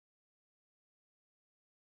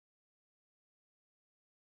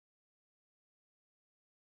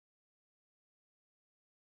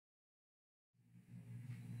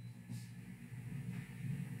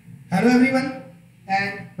Hello everyone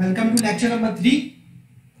and welcome to lecture number 3.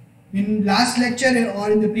 In last lecture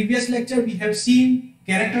or in the previous lecture we have seen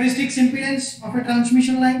characteristics impedance of a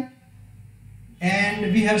transmission line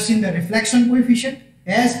and we have seen the reflection coefficient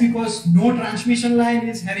as because no transmission line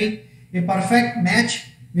is having a perfect match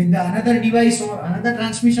with the another device or another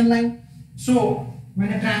transmission line. So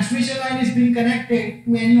when a transmission line is being connected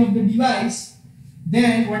to any of the device,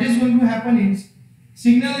 then what is going to happen is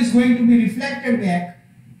signal is going to be reflected back.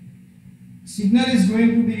 Signal is going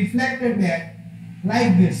to be reflected back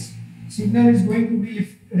like this. Signal is going to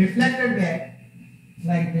be reflected back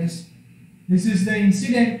like this. This is the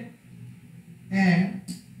incident and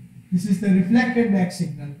this is the reflected back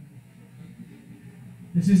signal.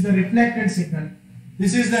 This is the reflected signal.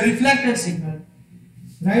 This is the reflected signal.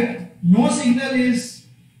 Right? No signal is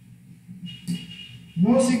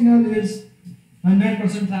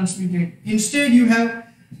 100% transmitted. Instead you have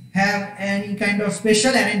any kind of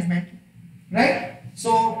special arrangement. Right?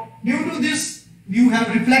 So due to this you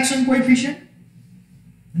have reflection coefficient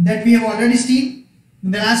that we have already seen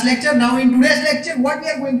in the last lecture. Now in today's lecture what we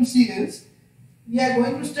are going to see is we are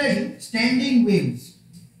going to study standing waves.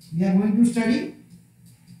 We are going to study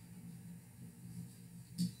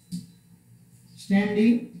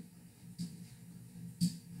standing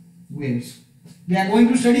waves. We are going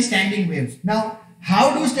to study standing waves. Now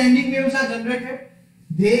how do standing waves are generated?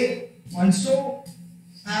 They also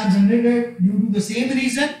are generated due to the same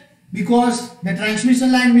reason, because the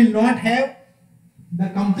transmission line will not have the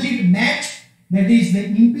complete match, that is the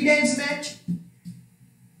impedance match.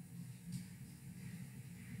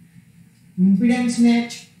 Impedance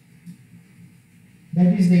match,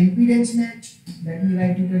 that is the impedance match. Let me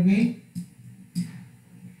write it again.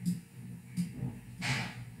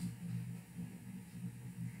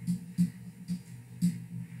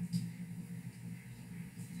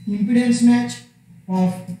 Impedance match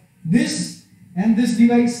of this and this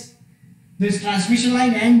device, this transmission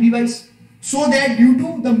line and device, so that due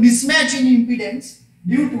to the mismatch in impedance,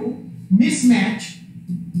 due to mismatch,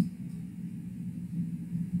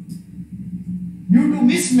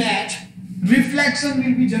 reflection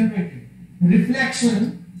will be generated.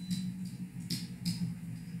 Reflection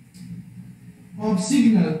of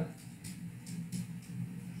signal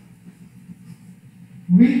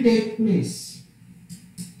will take place.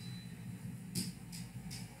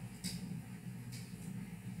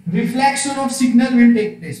 Reflection of signal will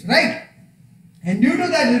take place, right? And due to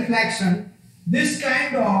that reflection, this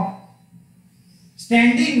kind of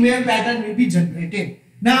standing wave pattern will be generated.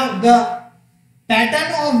 Now the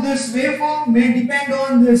pattern of this waveform may depend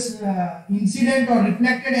on this incident or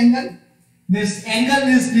reflected angle. This angle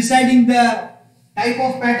is deciding the type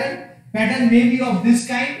of pattern. Pattern may be of this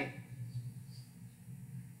kind,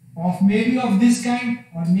 or maybe of this kind,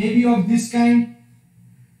 or maybe of this kind,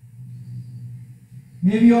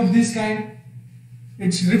 maybe of this kind.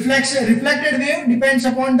 Its reflected wave depends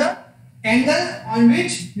upon the angle on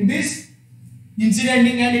which it is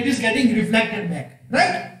incidenting and it is getting reflected back,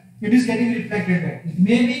 right? It is getting reflected back. It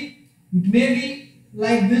may be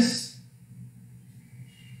like this.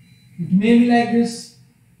 It may be like this,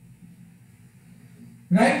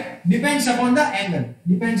 right? Depends upon the angle.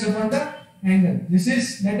 Depends upon the angle. This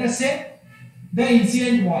is, let us say, the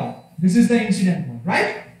incident wall. This is the incident wall,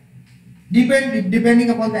 right? Depending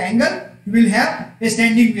upon the angle, you will have a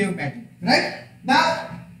standing wave pattern, right?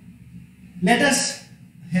 Now, let us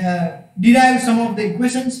derive some of the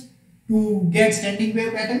equations to get standing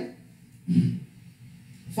wave pattern.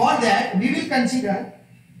 For that, we will consider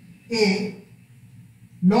a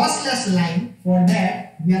lossless line. For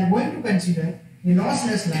that, we are going to consider a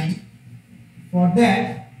lossless line. For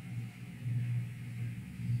that,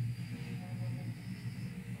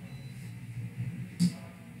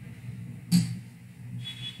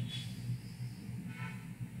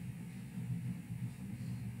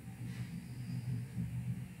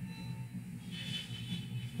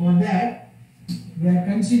 we are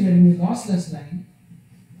considering a lossless line.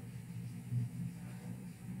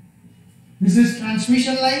 This is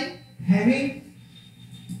transmission line having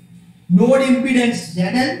load impedance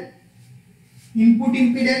ZL, input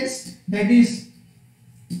impedance that is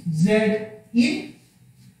Zin.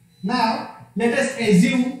 Now let us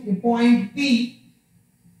assume a point P,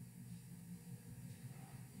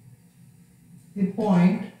 in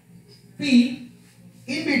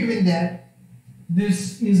between that.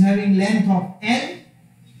 This is having length of L.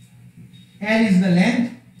 L is the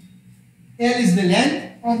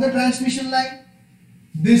length of the transmission line.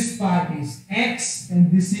 This part is X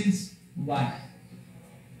and this is Y.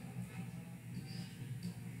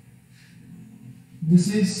 This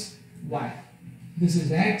is Y. This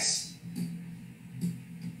is X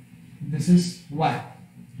this is Y.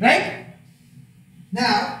 Right?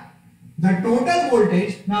 Now, the total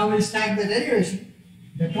voltage, now we'll start the derivation.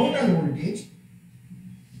 The total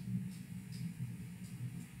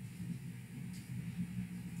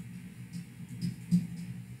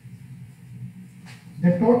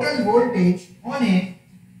voltage on a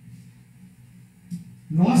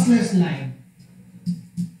lossless line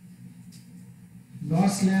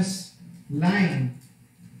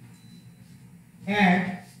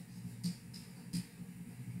at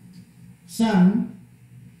some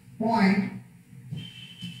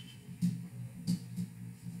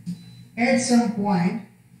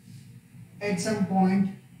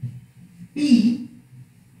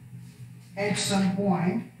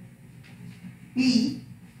point P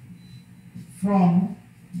from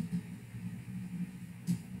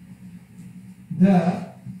the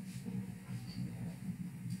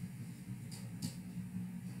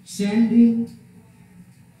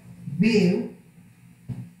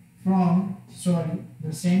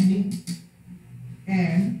sending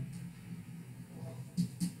end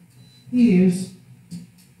is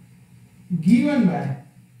given by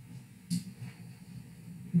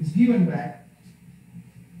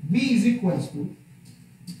V is equals to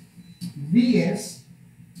Vs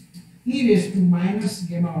e raised to minus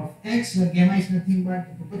gamma of x, where gamma is nothing but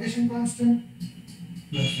the propagation constant,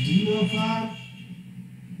 plus V of r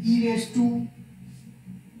e raised to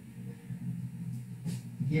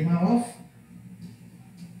gamma of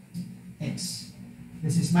x.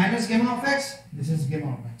 This is minus gamma of x, this is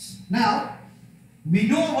gamma of x. Now, we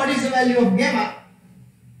know what is the value of gamma.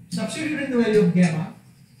 Substituting the value of gamma,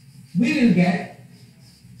 we will get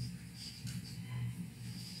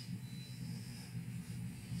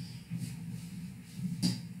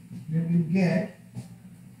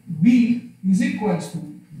V is equals to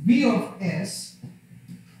V of s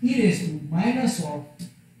e raised to minus of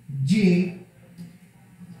j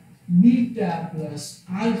beta plus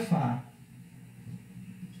alpha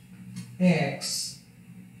x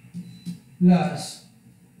plus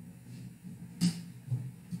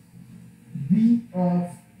V of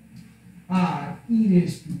r e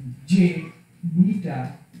raised to j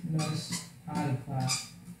beta plus alpha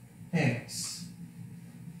x.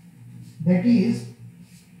 That is,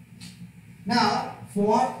 now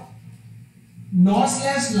for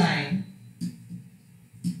lossless line,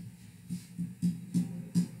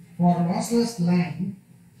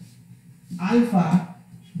 alpha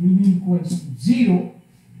will be equals to 0,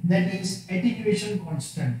 that is attenuation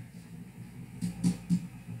constant.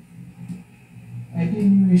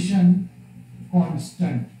 Attenuation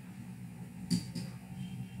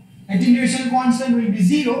constant will be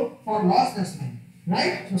 0 for lossless line.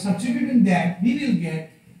 Right? So substituting that, we will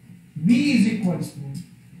get V is equals to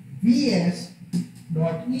Vs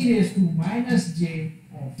dot e raised to minus j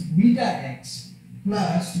of beta x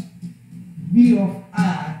plus V of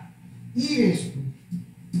r e raised to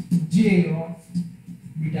j of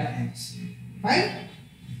beta x. Fine?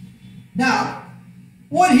 Now,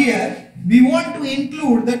 over here, we want to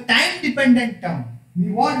include the time dependent term.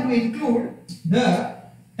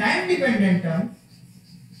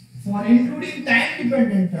 For including time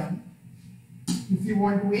dependent term, if you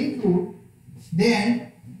want to include,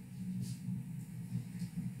 then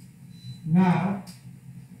now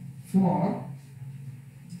for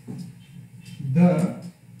the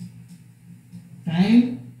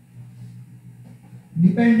time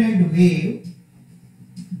dependent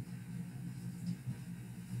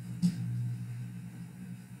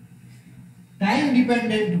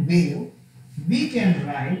wave, we can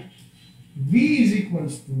write V is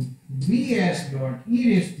equals to Vs dot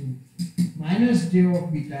e raised to minus j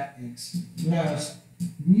of beta x plus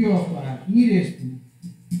V of r e raised to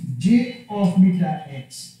j of beta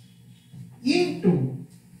x into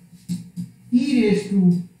e raised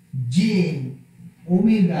to j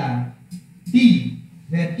omega t,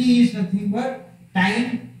 where t is nothing but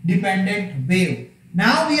time dependent wave.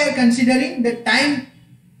 Now we are considering the time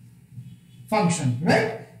function,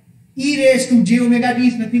 right? E raised to j omega t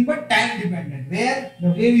is nothing but time dependent, where the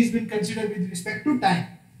wave is being considered with respect to time.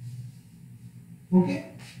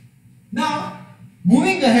 Okay. Now,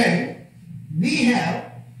 moving ahead, we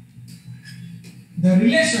have the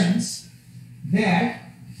relations that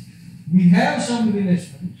we have some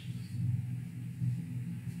relation.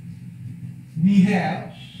 We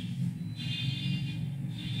have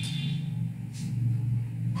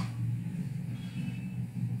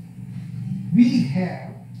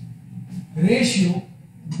ratio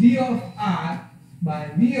V of r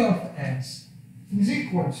by V of s is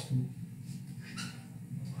equals to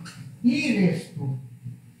e raised to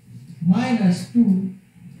minus 2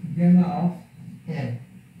 gamma of L.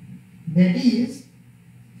 that is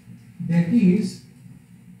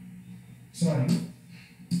sorry,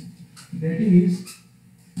 that is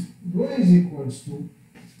rho is equals to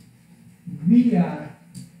VR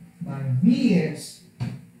by Vs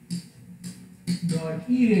dot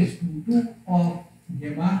e raised to 2 of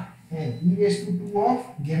gamma L. E raised to 2 of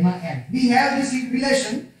gamma L. We have this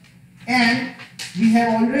relation and we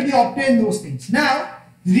have already obtained those things. Now,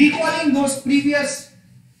 recalling those previous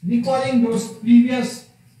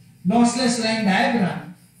lossless line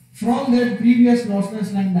diagram, from that previous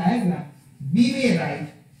lossless line diagram, we may write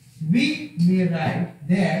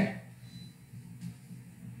that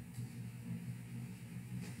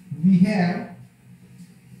we have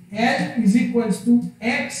L is equals to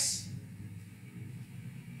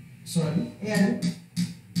L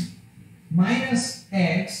minus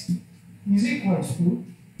X is equals to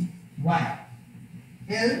Y.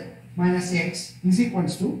 L minus X is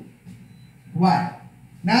equals to Y.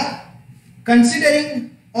 Now,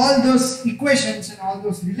 considering all those equations and all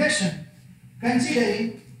those relations,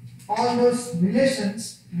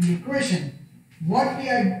 in the equation, what we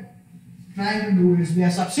are trying to do is we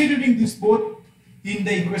are substituting this both in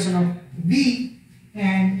the equation of V,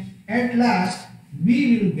 and at last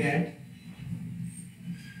we will get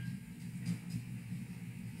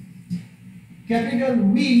capital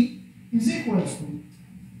V is equals to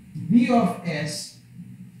V of S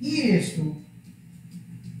e raised to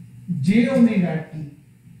j omega t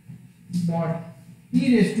dot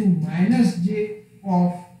e raised to minus j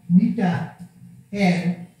of beta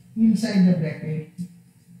L inside the bracket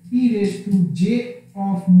e raised to j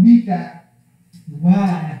of beta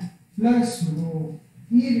y plus rho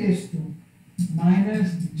e raised to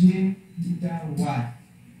minus j beta y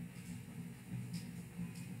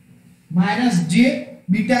minus j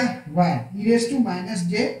beta y e raised to minus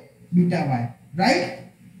j beta y, right?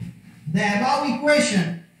 The above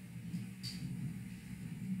equation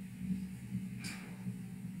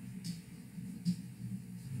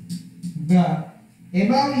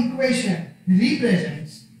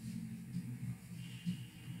represents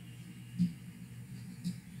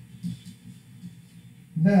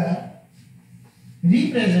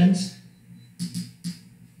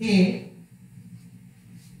a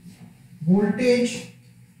voltage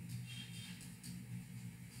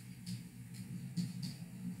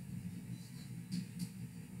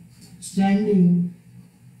standing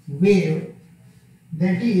wave,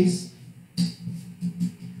 that is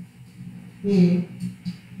a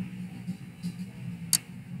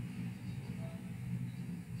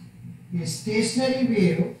stationary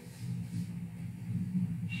wave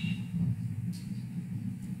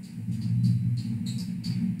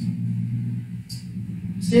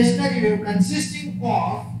consisting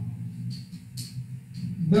of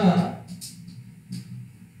the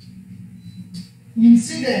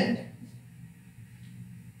incident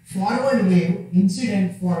forward wave.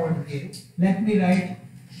 Let me write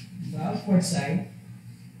the upward side.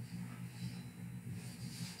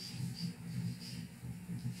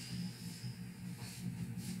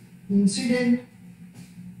 Incident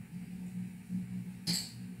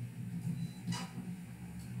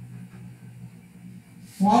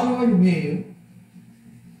forward wave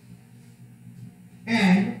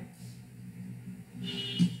and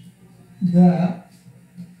the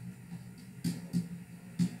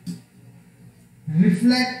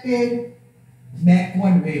reflected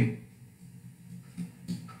backward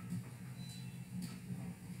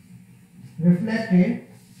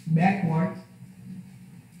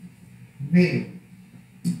wave.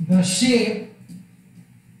 The shape,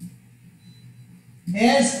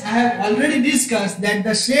 as I have already discussed, that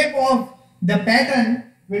the shape of the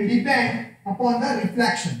pattern will depend upon the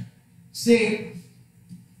reflection. Shape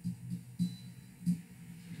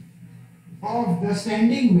of the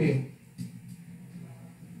standing wave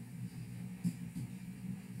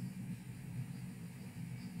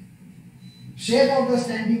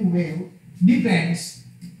depends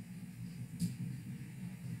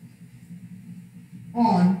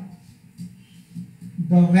on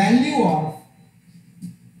the value of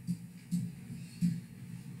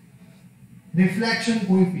reflection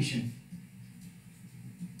coefficient.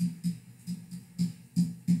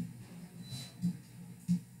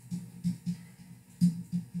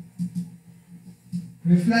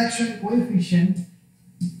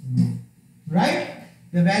 Right?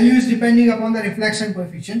 The value is depending upon the reflection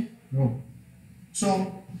coefficient rho.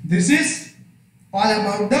 So this is all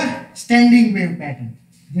about the standing wave pattern.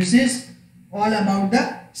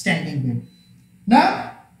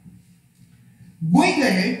 Now, going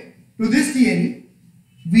ahead to this theory,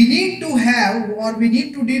 we need to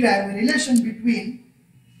derive a relation between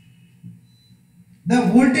the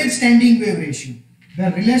voltage standing wave ratio,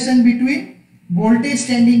 the relation between voltage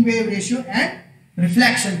standing wave ratio and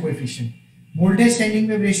reflection coefficient. Voltage standing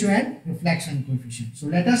wave ratio and reflection coefficient. So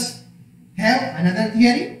let us have another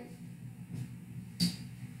theory.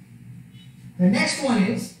 The next one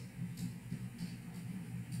is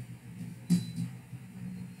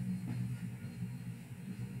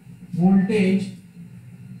voltage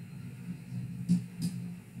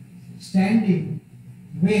standing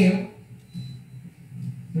wave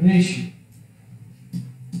ratio,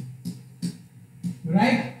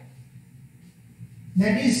 right?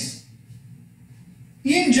 That is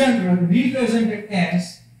in general represented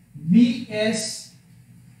as VSWR.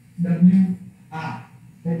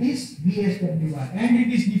 That is VSWR, and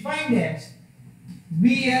it is defined as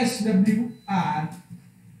VSWR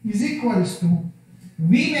is equals to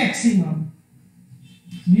V maximum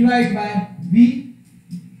divided by V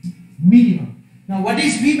minimum. Now what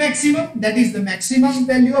is V maximum? That is the maximum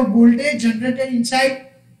value of voltage generated inside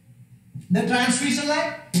the transmission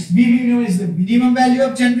line. V minimum is the minimum value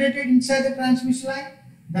of generated inside the transmission line.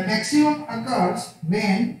 The maximum occurs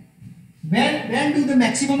when do the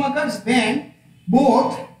maximum occurs? When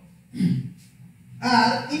both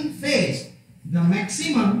are in phase. The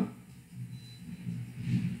maximum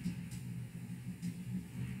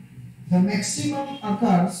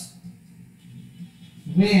occurs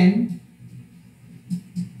when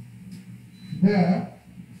the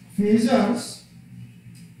phasors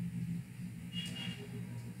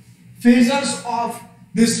of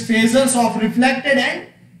reflected and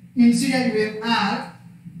incident wave are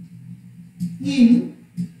in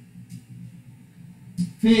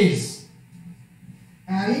phase.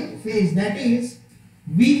 That is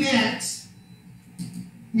V max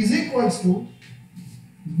is equals to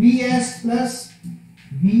Vs plus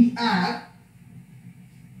Vr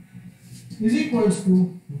is equals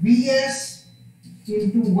to Vs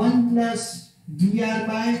into 1 plus Vr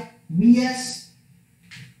by Vs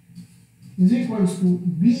is equals to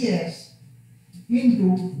Vs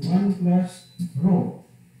into 1 plus rho.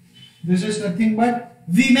 This is nothing but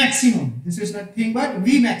V maximum.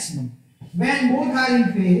 When both are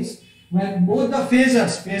in phase, when both the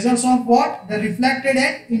phasors of what? The reflected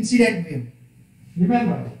and incident wave.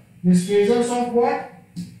 Remember, these phasors of what?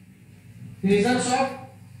 Phasors of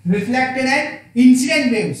reflected and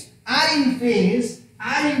incident waves are in phase,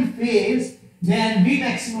 then V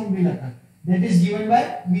maximum will occur. That is given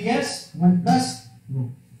by Vs 1 plus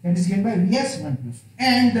rho. And the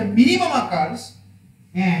minimum occurs,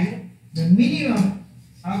 minimum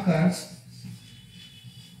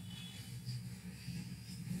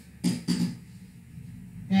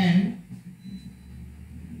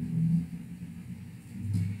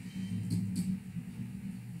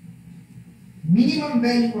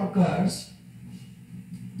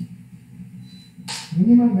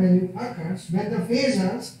value occurs when the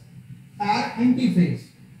phasors are antiphase.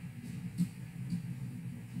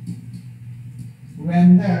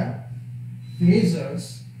 When the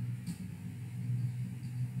phasors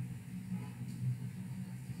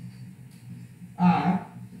are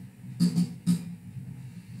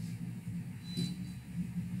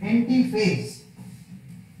antiphase.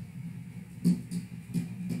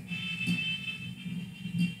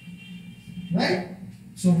 Right?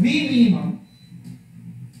 So V minimum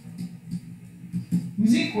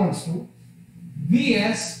is equals to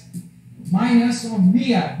Vs minus of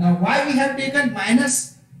Vr. Now why we have taken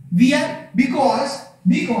minus Vr? Because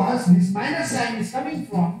this minus sign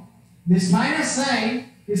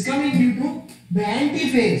is coming due to the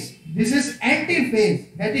antiphase. This is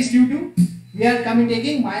antiphase. That is due to we are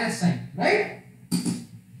taking minus sign, right?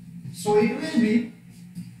 So it will be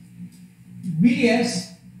Vs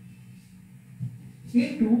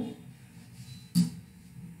into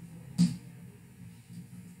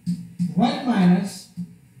 1 minus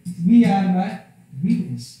Vr by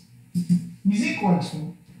Vs is equals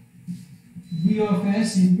to V of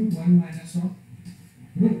S into 1 minus of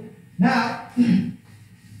rho. Now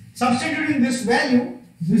substituting this value,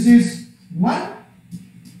 this is 1,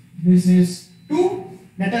 this is 2,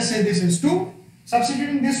 let us say this is 2.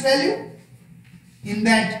 Substituting this value in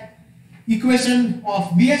that equation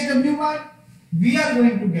of VSWR, we are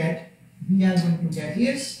going to get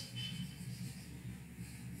is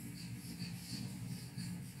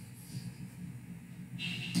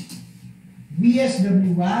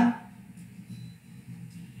VSWR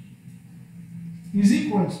is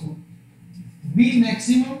equals to V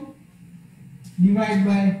maximum divided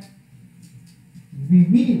by V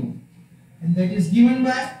minimum, and that is given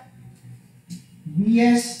by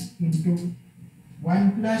Vs into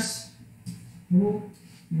 1 plus rho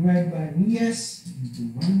divided by Vs into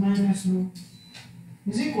 1 minus rho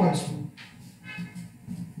is equals to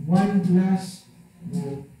 1 plus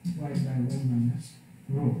rho divided by 1 minus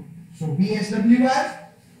rho. So VSWR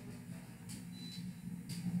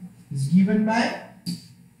is given by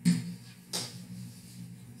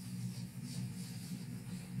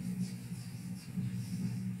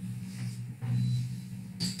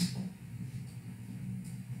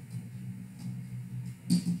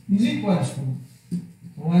is equals to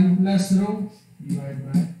 1 plus rho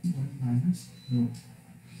divided by 1 minus rho.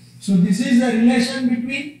 So this is the relation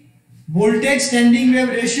between voltage standing wave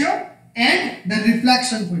ratio and the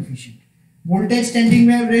reflection coefficient. Voltage standing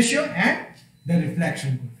wave ratio and the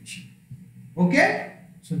reflection coefficient. Okay?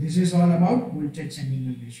 So this is all about voltage standing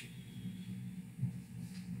wave ratio.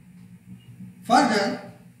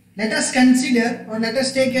 Further, let us consider, or let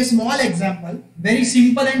us take a small example, very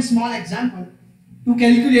simple and small example, to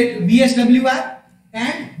calculate VSWR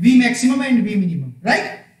and V maximum and V minimum,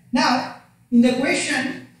 right? Now, in the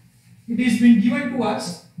question, it has been given to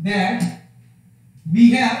us that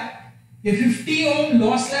we have a 50 ohm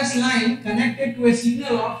lossless line connected to a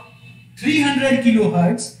signal of 300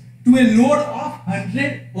 kilohertz to a load of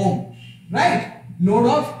 100 ohm, right? Load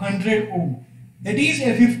of 100 ohm. That is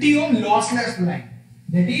a 50 ohm lossless line.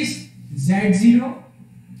 That is Z0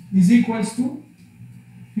 is equals to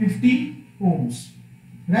 50 ohms,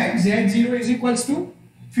 right? Z0 is equals to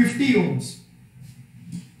 50 ohms.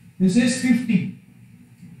 This is 50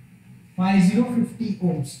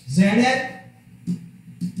 ohms. ZL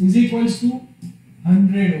is equals to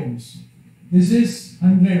 100 ohms. This is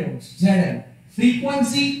 100 ohms. ZL.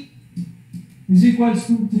 Frequency is equals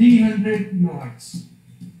to 300 kilohertz.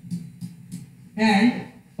 And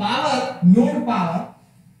power, load power,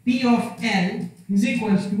 P of L is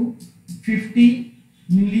equals to 50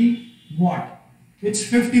 milliwatt. It's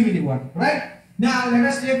 50 milliwatt, right? Now let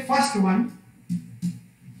us take first one.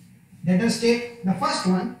 Let us take the first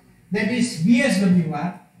one, that is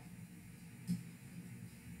VSWR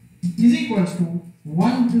is equals to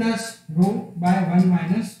 1 plus rho by 1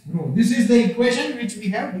 minus rho. This is the equation which we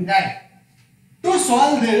have derived. To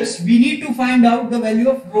solve this, we need to find out the value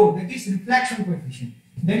of rho, that is reflection coefficient.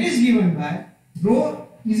 That is given by rho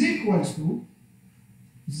is equals to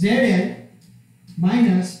ZL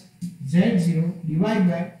minus Z0 divided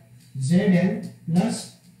by ZL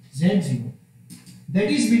plus Z0. That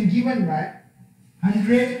is been given by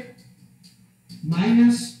 100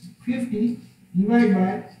 minus 50 divided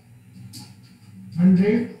by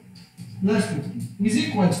 100 plus 50 is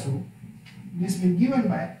equals to, this will be given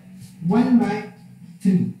by 1 by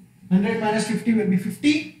 3. 100 minus 50 will be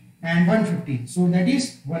 50 and 150. So that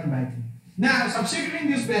is 1 by 3. Now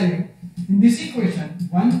substituting this value in this equation,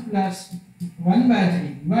 1 plus 1 by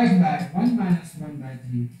 3 divided by 1 minus 1 by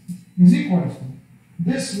 3 is equals to,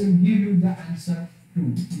 this will give you the answer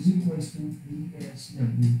 2 is equals to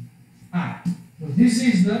VSWR. So this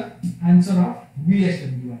is the answer of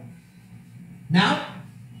VSWR. Now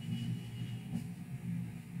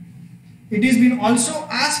it is been also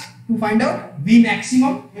asked to find out V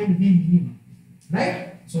maximum and V minimum,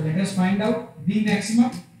 right? So let us find out V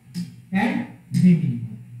maximum and V minimum.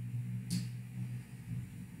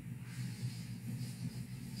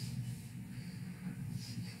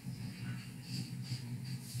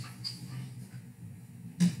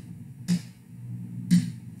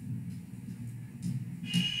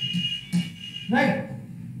 Right?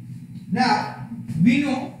 Now we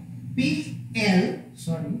know PL,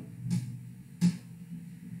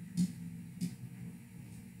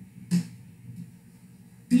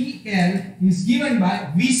 PL is given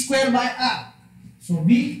by V square by R. So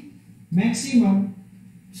V maximum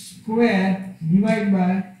square divided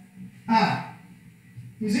by R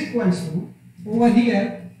is equals to, over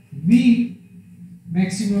here, V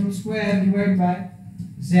maximum square divided by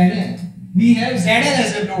ZL. We have ZL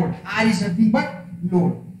as a load. R is nothing but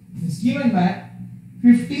load. Is given by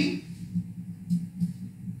 50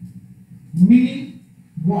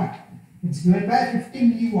 milliwatt. It's given by 50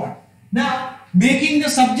 milliwatt. Now, making the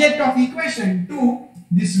subject of equation 2,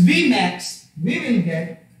 this V max, we will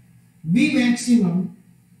get V maximum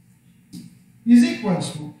is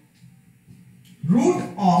equals to root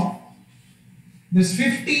of this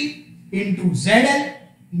 50 into ZL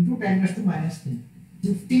into 10 raised to minus 3.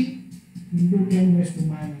 50 into 10 raised to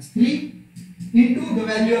minus 3 into the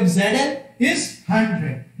value of ZL is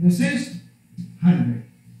 100. This is 100.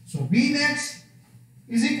 So V max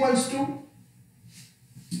is equals to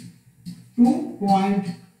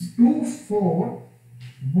 2.24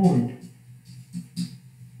 volt.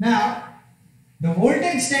 Now the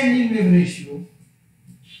voltage standing wave ratio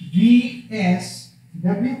VSWR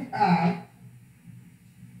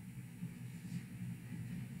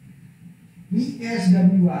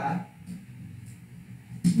VSWR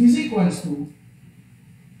is equals to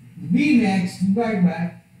Vmax divided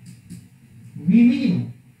by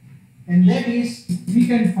Vminimum, and that is, we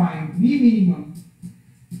can find Vminimum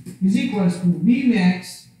is equals to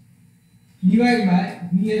Vmax divided by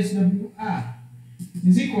VSWR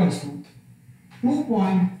is equals to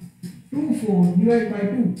 2.24 divided by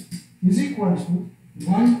 2 is equals to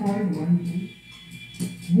 1.12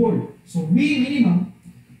 volt. So Vminimum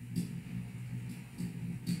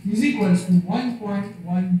is equals to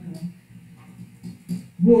 1.12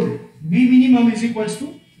 volt. Vminimum is equals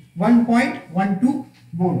to 1.12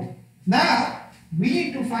 volt. Now we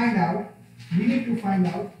need to find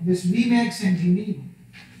out this Vmax and Vminimum.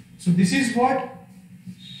 So this is what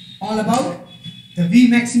all about the V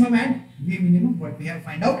maximum and V minimum, what we have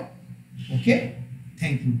find out. Okay,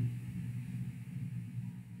 thank you.